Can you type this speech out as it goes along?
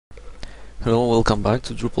Hello, welcome back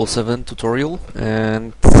to Drupal 7 tutorial,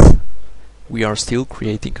 and we are still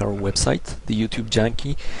creating our website, the YouTube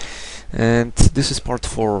Janky, and this is part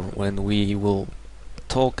 4 when we will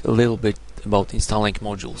talk a little bit about installing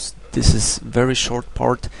modules. This is very short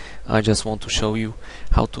part. I just want to show you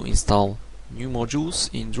how to install new modules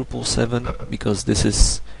in Drupal 7 because this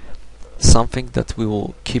is something that we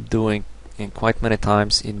will keep doing quite many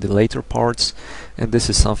times in the later parts, and this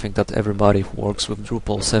is something that everybody who works with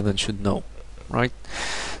Drupal 7 should know, right?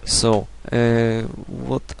 So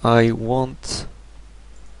what I want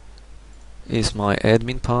is my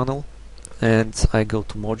admin panel, and I go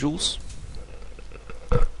to modules,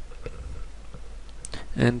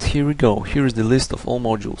 and here we go. Here is the list of all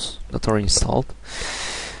modules that are installed.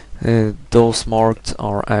 Those marked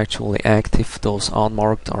are actually active, those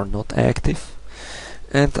unmarked are not active.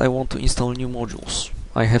 And I want to install new modules.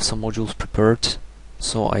 I have some modules prepared,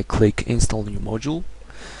 so I click install new module,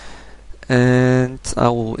 and I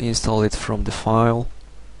will install it from the file.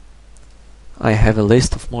 I have a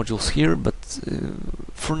list of modules here, but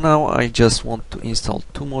for now I just want to install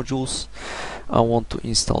two modules. I want to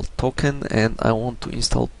install token, and I want to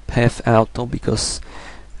install path auto because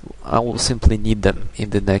I will simply need them in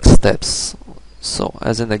the next steps. So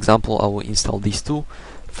as an example, I will install these two.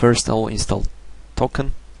 First I will install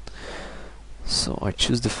token. So I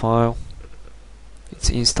choose the file,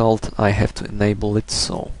 it's installed. I have to enable it,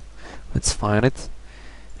 so let's find it.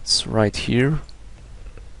 It's right here.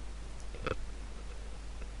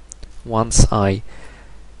 Once you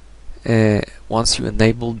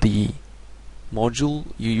enable the module,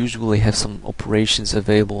 you usually have some operations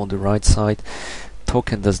available on the right side.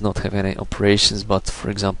 Token does not have any operations, but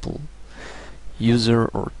for example user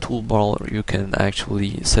or toolbar, you can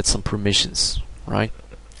actually set some permissions, right?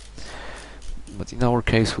 But in our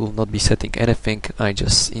case we will not be setting anything. I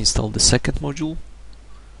just install the second module,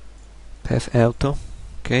 path auto.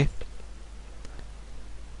 Okay,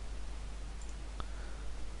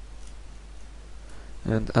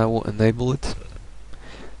 and I will enable it.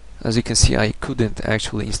 As you can see, I couldn't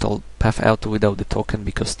actually install path auto without the token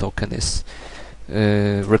because token is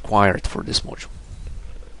required for this module.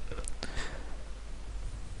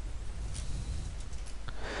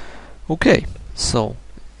 Okay, so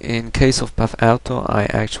in case of path auto, I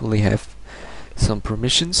actually have some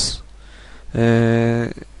permissions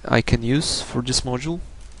I can use for this module.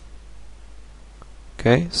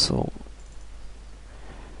 Okay, so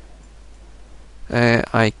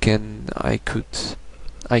I can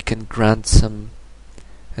grant some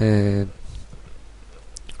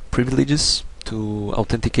privileges to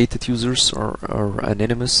authenticated users or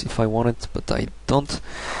anonymous if I want it, but I don't.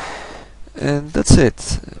 And that's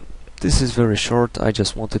it. This is very short. I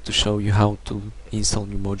just wanted to show you how to install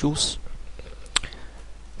new modules.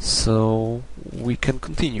 So we can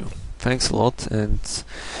continue. Thanks a lot, and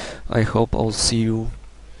I hope I'll see you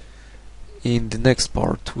in the next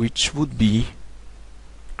part, which would be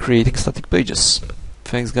creating static pages.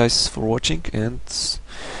 Thanks guys for watching, and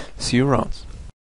see you around.